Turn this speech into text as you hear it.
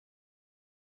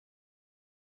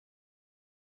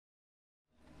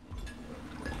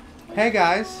Hey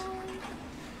guys,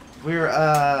 we're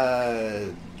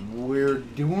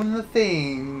doing the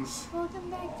things. Welcome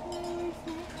back to my worst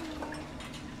nightmare.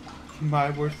 My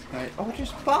worst night. Oh,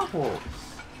 just bubbles.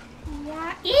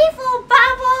 Yeah, evil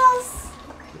bubbles!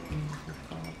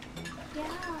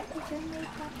 Yeah, it's gonna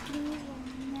make up evil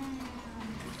now.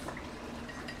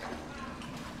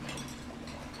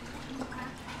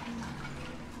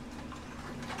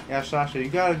 Yeah, Sasha, you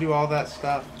gotta do all that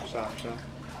stuff, Sasha.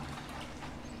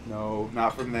 No,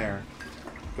 not from there.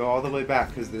 Go all the way back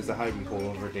because there's a hiding hole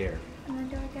over there. And then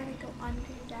do I gotta go under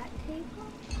that table?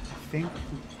 I think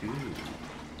you do.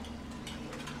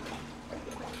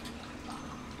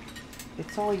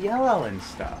 It's all yellow and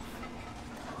stuff.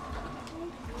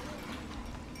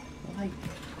 Like,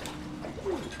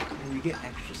 do you get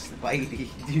extra slidey?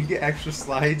 Do you get extra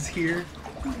slides here?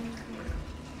 All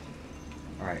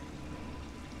right.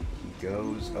 He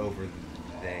goes over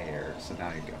there. So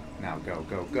now you go. Now go,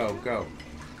 go, go, go.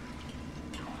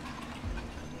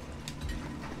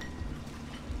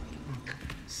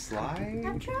 Slide.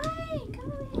 I'm trying!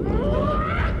 Come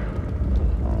on!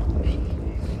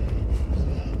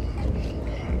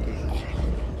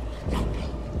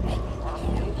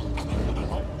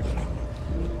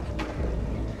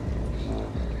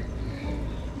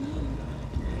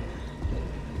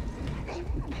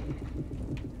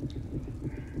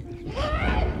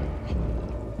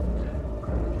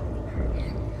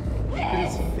 Look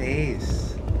at his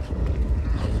face.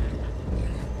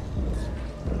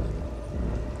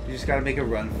 You just gotta make a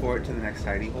run for it to the next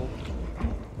hidey hole.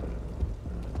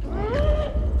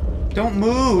 Don't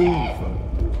move!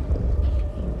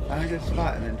 Find a good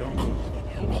spot and then don't move.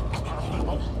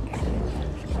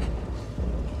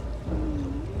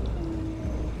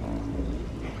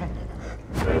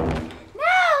 No,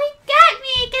 he got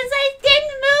me because I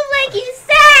didn't move like you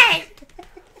said!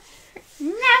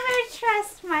 Never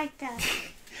trust Micah.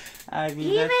 I mean,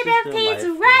 Even that's just if their he's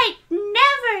life. right,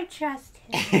 never trust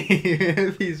him.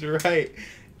 If he's right,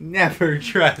 never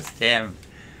trust him.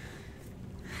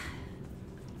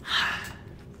 I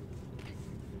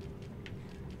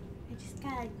just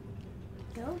gotta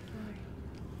go for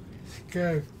it.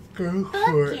 Go Book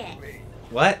for it. it.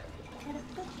 What? Gotta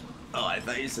book Oh, I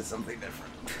thought you said something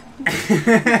different.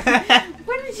 it.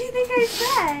 What did you think I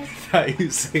said? I thought you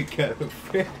said go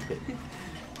for it.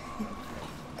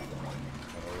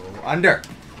 Go under.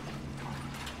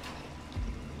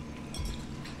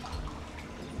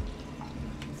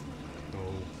 Go.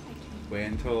 Wait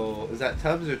until... Is that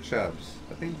Tubbs or Chubbs?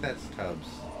 I think that's Tubbs.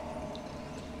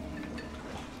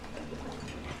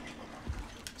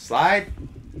 Slide.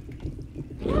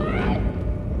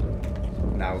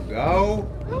 Now go.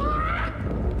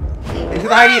 Into the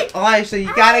hidey... Elisha,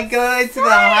 you gotta go into the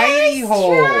hidey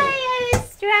hole. I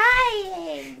was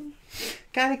trying.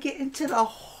 Gotta get into the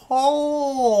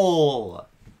hole.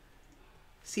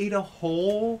 See the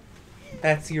hole?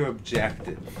 That's your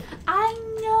objective. I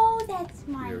know that's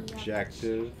my Your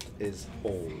objective is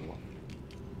hole.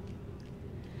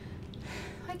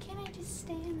 Why can't I just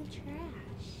stay in the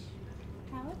trash?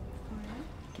 That would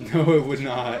be fun. No, it would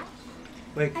not.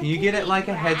 Wait, can I you can get it eat like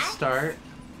a head rats. start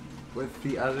with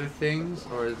the other things,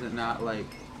 or is it not like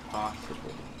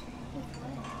possible?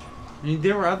 I mean,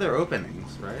 there were other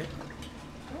openings, right?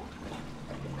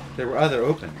 There were other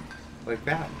openings, like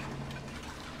that.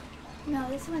 No,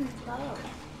 this one's closed.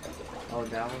 Oh,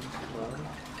 that one's closed.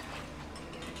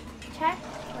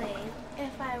 Technically,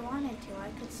 if I wanted to, I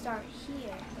could start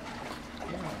here.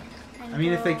 Yeah. And I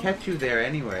mean, if they go- kept you there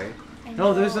anyway. and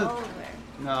No, go there's a. over.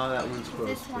 No, that one's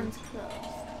closed. This too. one's closed.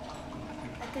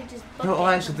 I could just book No, it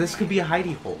Elisha, from this there. could be a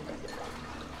hidey hole.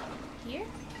 Here?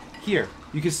 Here,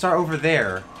 you could start over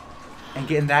there and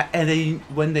get in that, and then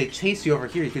when they chase you over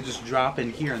here, you could just drop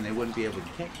in here and they wouldn't be able to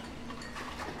catch you.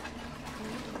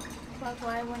 But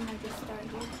why wouldn't I just start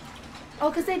here? Oh,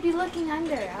 because they'd be looking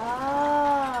under.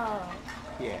 Oh.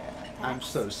 Yeah, I'm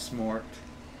so smart.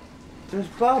 There's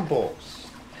bubbles.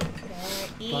 They're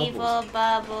evil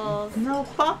bubbles. No,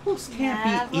 bubbles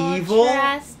can't be Never evil.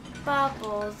 trust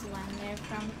bubbles when they're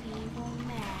from evil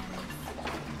men.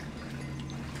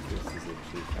 This is a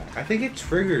cheap fact. I think it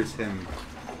triggers him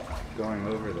going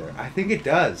over there. I think it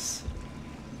does.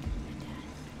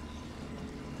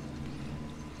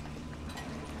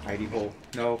 Hidey hole.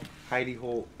 No, hidey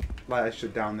hole. Well, I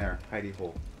should down there. Hidey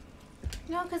hole.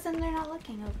 No, because then they're not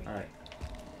looking over All here.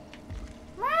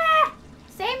 right. Ma!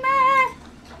 Say ma!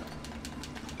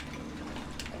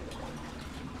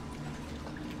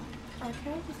 I'll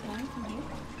try just one from here.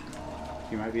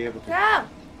 You might be able to. Go!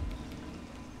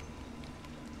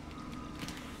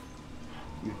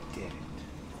 You didn't.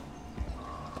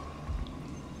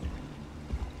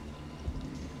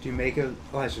 Do you make a...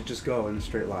 Elisha, just go in a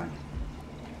straight line.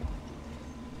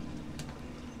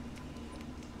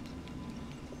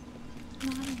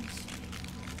 Not in a straight.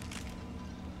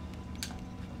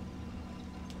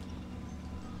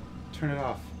 Turn it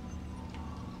off.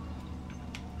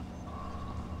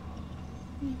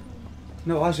 Let me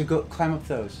No, Elisha, go climb up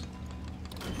those.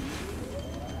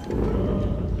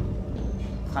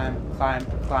 Climb, climb,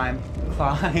 climb,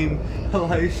 climb.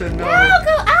 Elisha, no. No,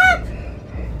 go up!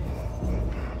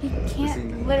 You Is he-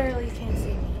 literally can't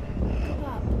see me. Go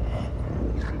up.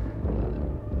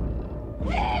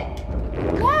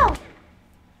 No!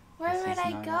 Where This would is I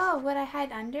nice. go? Would I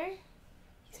hide under?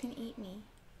 He's gonna eat me.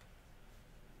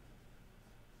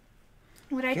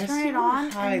 Would I Guess turn you it would on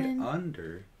hide and then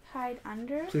under. hide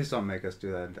under? Please don't make us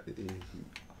do that.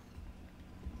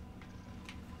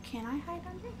 Can I hide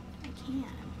under? I can.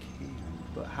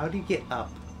 But how do you get up?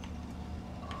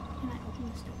 Can I open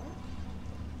this door?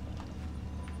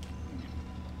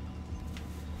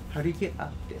 How do you get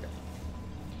up there?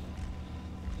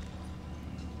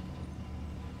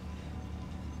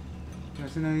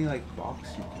 There's any like box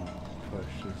you can push,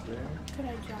 is there? Could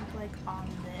I jump like on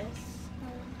this?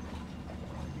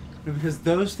 No, because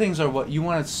those things are what you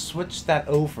want to switch that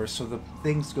over so the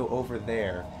things go over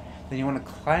there. Then you want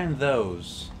to climb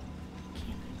those.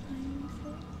 Can I climb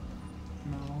this?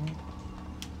 No,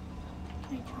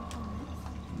 Can I jump on this?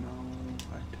 no,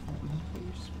 I don't know what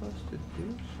you're supposed to do,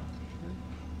 Sasha.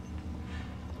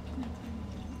 Can I climb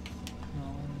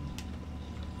on this?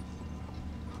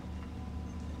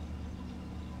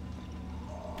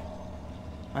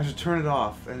 No. I should turn it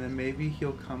off, and then maybe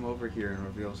he'll come over here and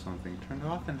reveal something. Turn it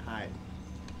off and hide.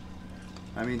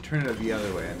 I mean, turn it the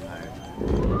other way and hide.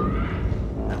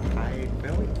 And hide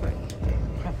very quick.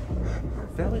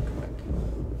 Very quick.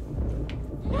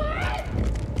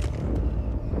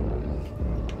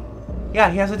 Yeah,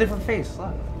 he has a different face.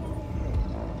 Look.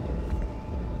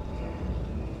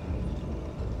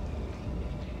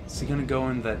 Is he gonna go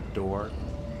in that door?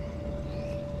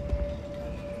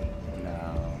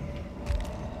 No.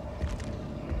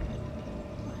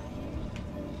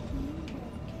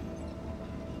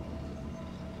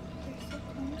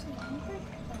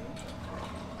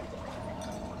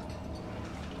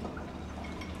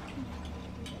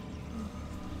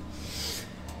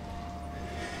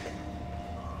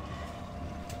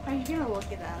 Are you gonna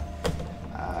look it up?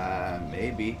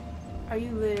 Maybe. Are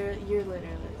you literally? You're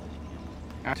literally.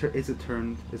 Is it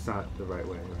turned? It's not the right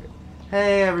way, right?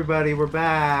 Hey everybody, we're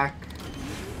back.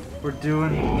 We're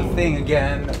doing the thing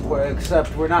again,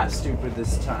 except we're not stupid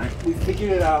this time. We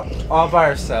figured it out all by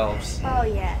ourselves. Oh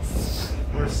yes.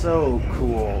 We're so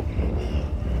cool.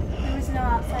 There was no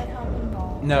outside help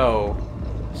involved. No,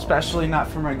 especially not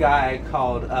from a guy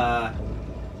called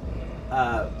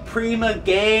Prima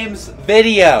Games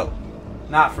Video.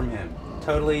 Not from him.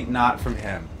 Totally not from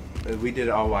him. We did it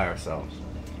all by ourselves.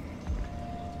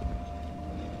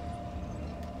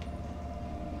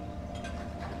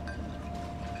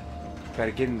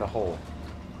 Gotta get in the hole.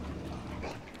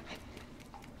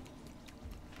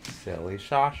 Silly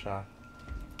Sasha.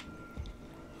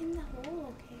 In the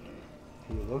hole, okay.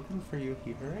 He was looking for you.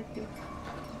 He heard you.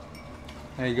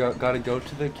 There you go. Gotta go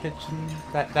to the kitchen.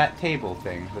 That table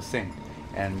thing, the sink,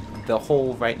 and the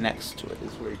hole right next to it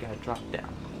is where you gotta drop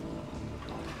down.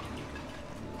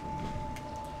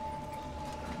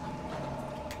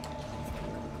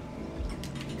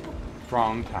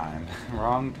 Wrong time.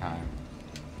 Wrong time.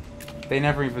 They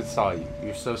never even saw you.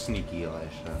 You're so sneaky,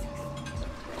 Elisha.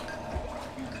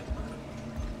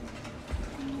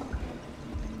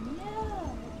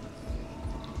 No.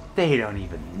 They don't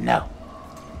even know.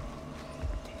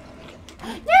 No,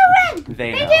 run!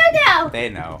 They They know. do know. They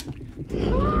know.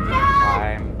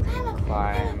 No.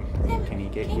 Climb. Can he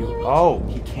get you? reach? Oh,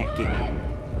 he can't get you.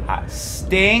 Hot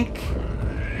stink.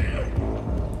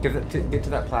 Get to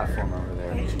that platform over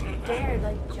there. They dared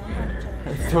like jump on each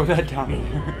other. Throw that down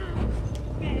there.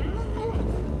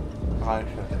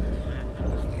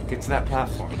 Elisha. Get to that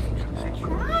platform.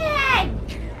 Ryan!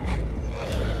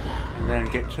 And then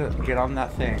get on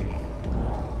that thing.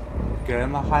 Get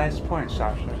on the highest point,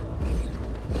 Sasha.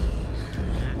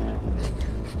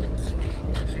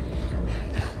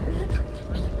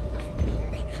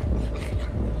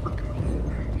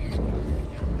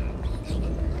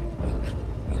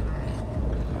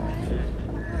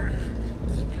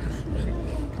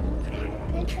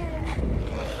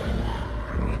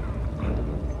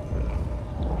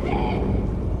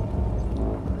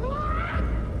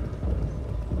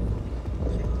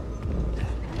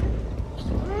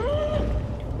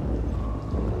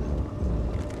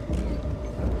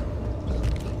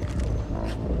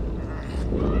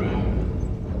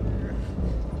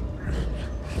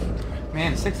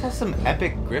 Man, 6 has some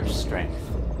epic grip strength.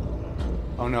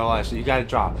 Oh no, Elisha, you gotta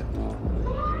drop it.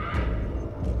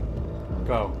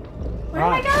 Go. Where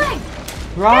am I going?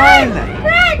 Run!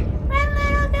 Run! Run,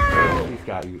 little guy! He's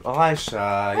got you.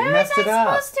 Elisha, you Where messed was it I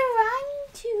up. supposed to run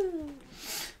to?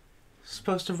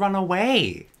 Supposed to run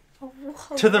away. Oh,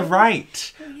 To the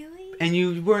right. Really? And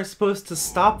you weren't supposed to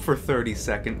stop for 30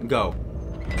 seconds. Go.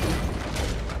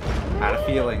 Had a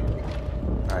feeling.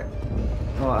 Alright.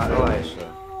 Elisha.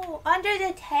 Oh, under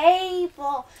the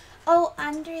table. Oh,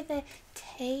 under the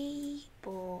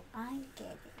table. I get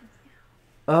it.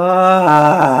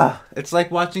 It's like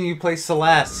watching you play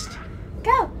Celeste.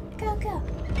 Go, go, go.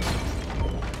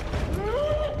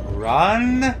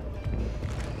 Run.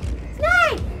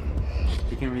 Snake!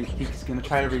 He's gonna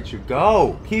try to reach you.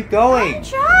 Go. Keep going. I'm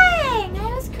trying.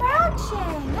 I was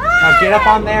crouching. Now get up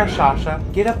on there, Sasha.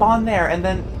 Get up on there, and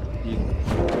then you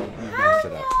messed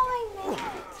it up. I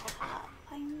messed it up.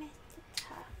 I messed it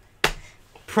up.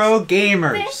 Pro They're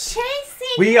gamers.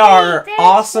 chasing We me. are They're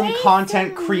awesome chasing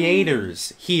content me.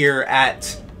 creators here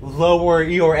at Lower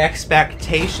Your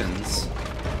Expectations.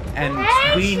 And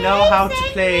They're we know how to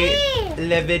chasing play me.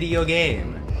 the video game.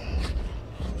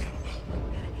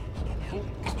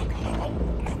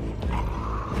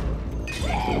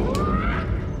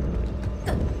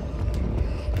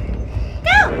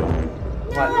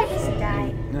 No, I just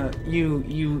died. No,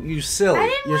 you silly. I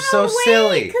didn't You're wanna so wait,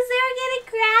 silly. because they were gonna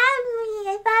grab me.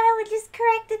 I thought it would just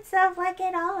correct itself like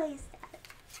it always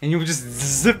does. And you would just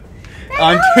zip That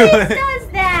onto always it. does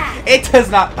that. It does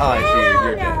not. Oh, No, you're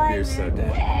no, dead. I You're so ruined it.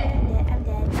 dead. I ruined it. I'm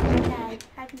dead. I died.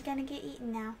 I'm gonna get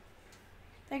eaten now.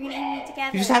 They're gonna eat me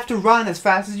together. You just have to run as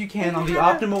fast as you can on the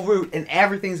optimal route, and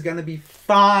everything's gonna be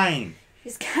fine.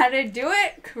 Just gotta do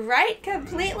it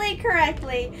completely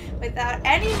correctly, without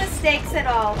any mistakes at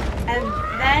all, and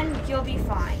then you'll be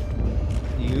fine.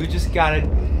 You just gotta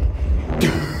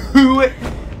do it.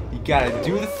 You gotta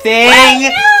do the thing. No!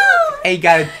 And you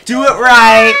gotta do it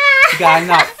right. You gotta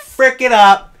not frick it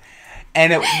up.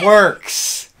 And it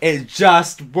works. It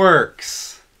just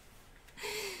works.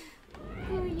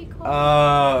 Who are you calling?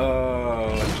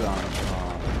 Oh, John.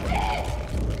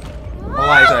 Oh,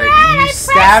 Elisha, right, you I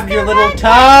stabbed pressed your the little run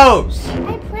toes. button.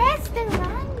 I pressed the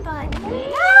run button.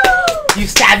 No! You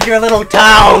stabbed your little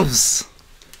toes.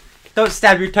 Don't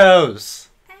stab your toes.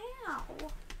 Ow.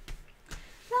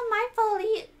 It's not my fault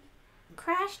he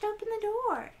crashed open the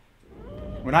door.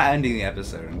 We're not ending the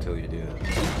episode until you do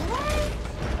this.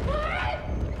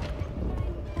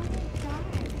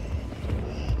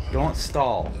 Don't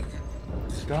stall.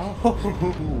 Go.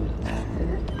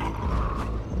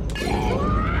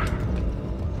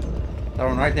 That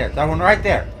one right there. That one right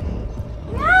there.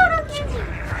 No, don't get me.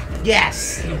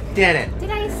 Yes, you did it. Did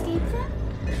I escape them?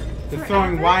 They're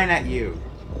throwing Forever? wine at you.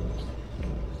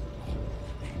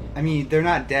 I mean, they're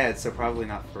not dead, so probably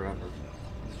not forever.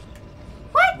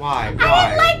 What? Why? I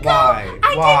didn't let go. Why?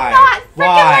 I Why? did not freaking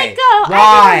Why? let go.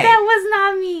 Why? That was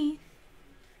not me.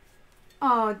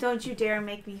 Oh, don't you dare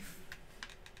make me.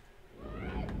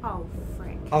 Oh,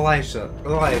 frick. Elisha.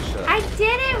 I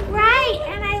did it right,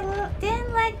 and I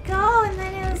didn't let go, and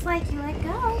then it was like, you let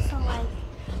go, so like,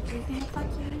 you're gonna fuck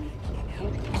you.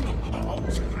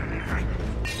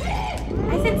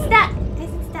 I said stuck. I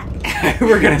said stuck.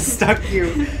 We're gonna stuck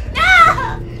you.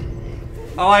 No!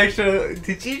 Elisha,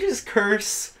 did you just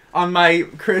curse on my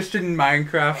Christian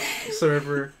Minecraft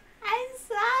server? I'm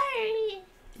sorry.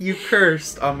 You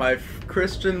cursed on my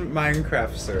Christian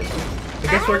Minecraft server. I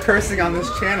guess we're cursing on this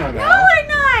channel No, now. we're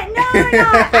not. No, we're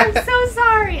not. I'm so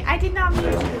sorry. I did not mean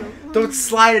to. Don't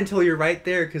slide until you're right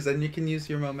there, because then you can use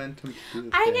your momentum to do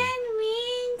the I thing. didn't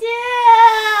mean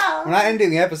to. We're not ending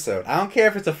the episode. I don't care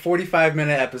if it's a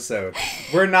 45-minute episode.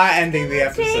 We're not ending the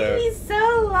It's taking episode. me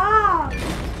so long.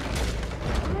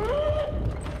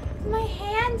 My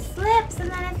hand slips, and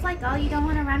then it's like, oh, you don't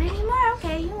want to run anymore?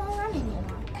 Okay, you won't run anymore.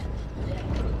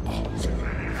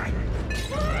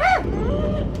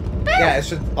 Yeah, it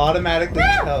should automatically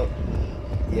tell.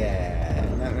 Yeah,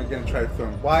 and then they're gonna try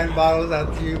throwing wine bottles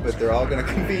at you, but they're all gonna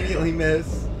conveniently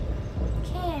miss.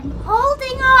 Okay, I'm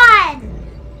holding on.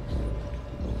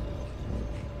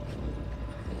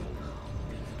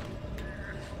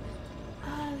 Oh,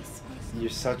 I was supposed to. You're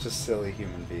such a silly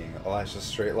human being. Elisha,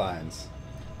 straight lines.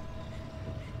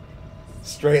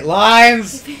 Straight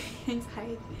lines!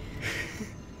 Anxiety.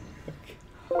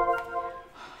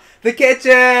 The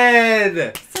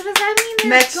kitchen! So does that mean they're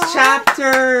Next gone?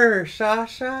 chapter!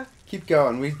 Shasha? Keep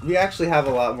going. We actually have a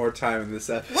lot more time in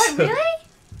this episode. What, really?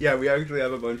 Yeah, we actually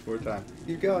have a bunch more time.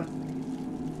 Keep going.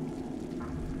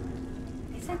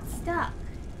 I said stuck.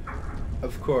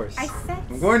 Of course. I said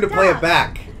I'm going to play it stop.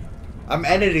 back. I'm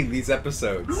editing these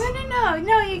episodes.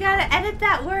 No, you gotta edit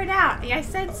that word out. I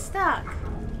said stuck.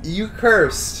 You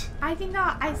cursed. I did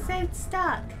not. I said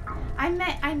stuck. I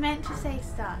meant to say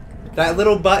stuck. That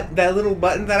little button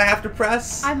that I have to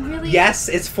press. I'm really. Yes,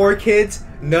 it's for kids.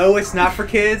 No, it's not for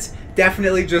kids.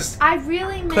 Definitely just.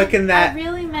 Clicking that. I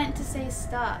really meant to say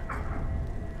stuck.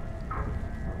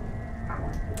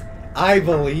 I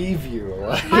believe you,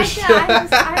 Elisha. Micah,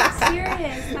 I'm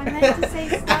serious. I meant to say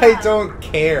stuck. I don't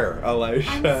care,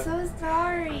 Elisha. I'm so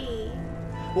sorry.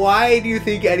 Why do you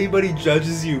think anybody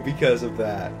judges you because of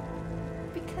that?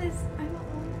 Because I don't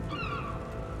want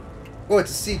to. Oh,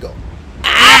 it's a seagull.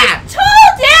 I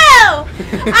told you!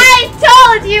 I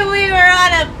told you we were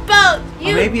on a boat.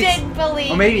 You didn't believe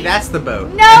me. Or maybe that's the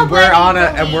boat. No, we're on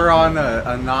a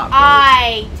not boat.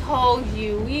 I told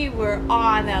you we were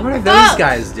on a boat. What are those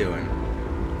guys doing?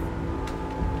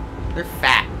 They're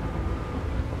fat.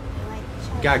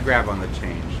 You gotta grab on the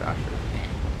chain, Joshua.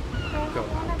 Go.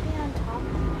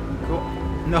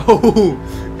 No,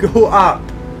 go up.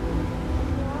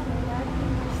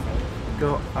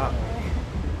 Go up.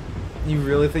 You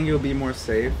really think it'll be more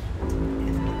safe?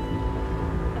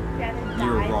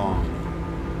 You're wrong.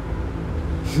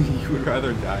 You would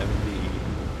rather die than be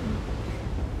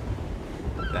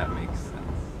eaten. That makes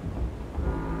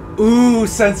sense. Ooh,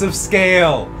 sense of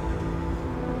scale.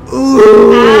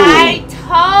 Ooh. I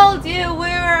told you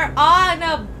we were on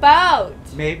a boat.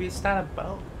 Maybe it's not a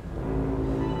boat.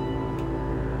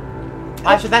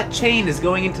 Actually, that chain is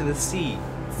going into the sea.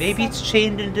 Maybe it's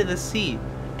chained into the sea.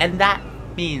 And that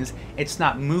means it's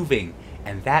not moving.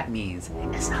 And that means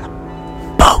it's not a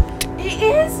boat. It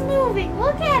is moving.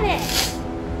 Look at it.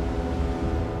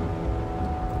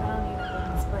 I don't need to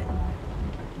hold this button.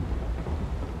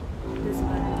 This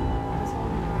button. I was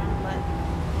holding around the button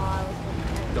while I was holding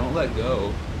it. Don't let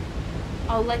go.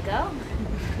 Oh, let go?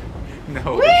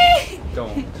 No. Whee!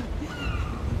 Don't.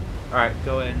 Alright,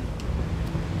 go in.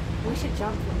 We should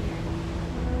jump from here.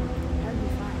 That would be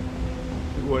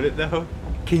fun. Would it though?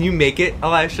 Can you make it,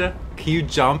 Elisha? Can you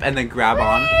jump and then grab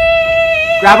on?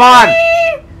 Grab on!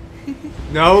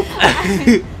 Nope.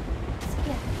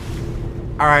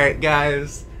 Alright,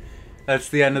 guys. That's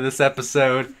the end of this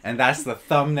episode. And that's the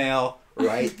thumbnail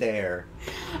right there.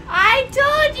 I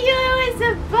told you it was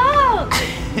a boat!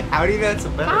 How do you know it's a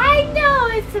boat? I know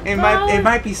it's a boat. It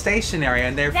might be stationary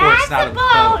and therefore it's not a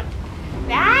boat.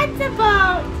 That's a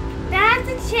boat. That's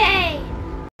a chain.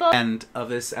 End of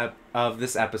this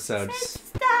episode. It's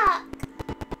stuck.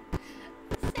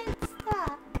 It's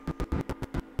stuck.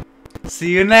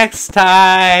 See you next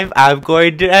time. I'm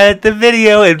going to edit the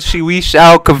video and we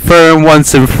shall confirm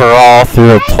once and for all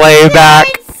through a playback.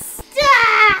 It's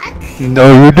stuck.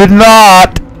 No, you did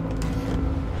not.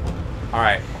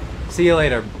 Alright. See you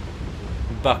later,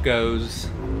 buckos,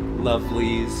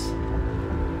 lovelies.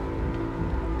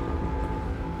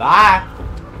 Bye.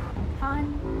 On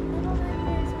Little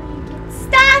Nightmares when you get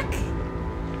stuck.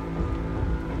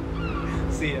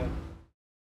 See ya.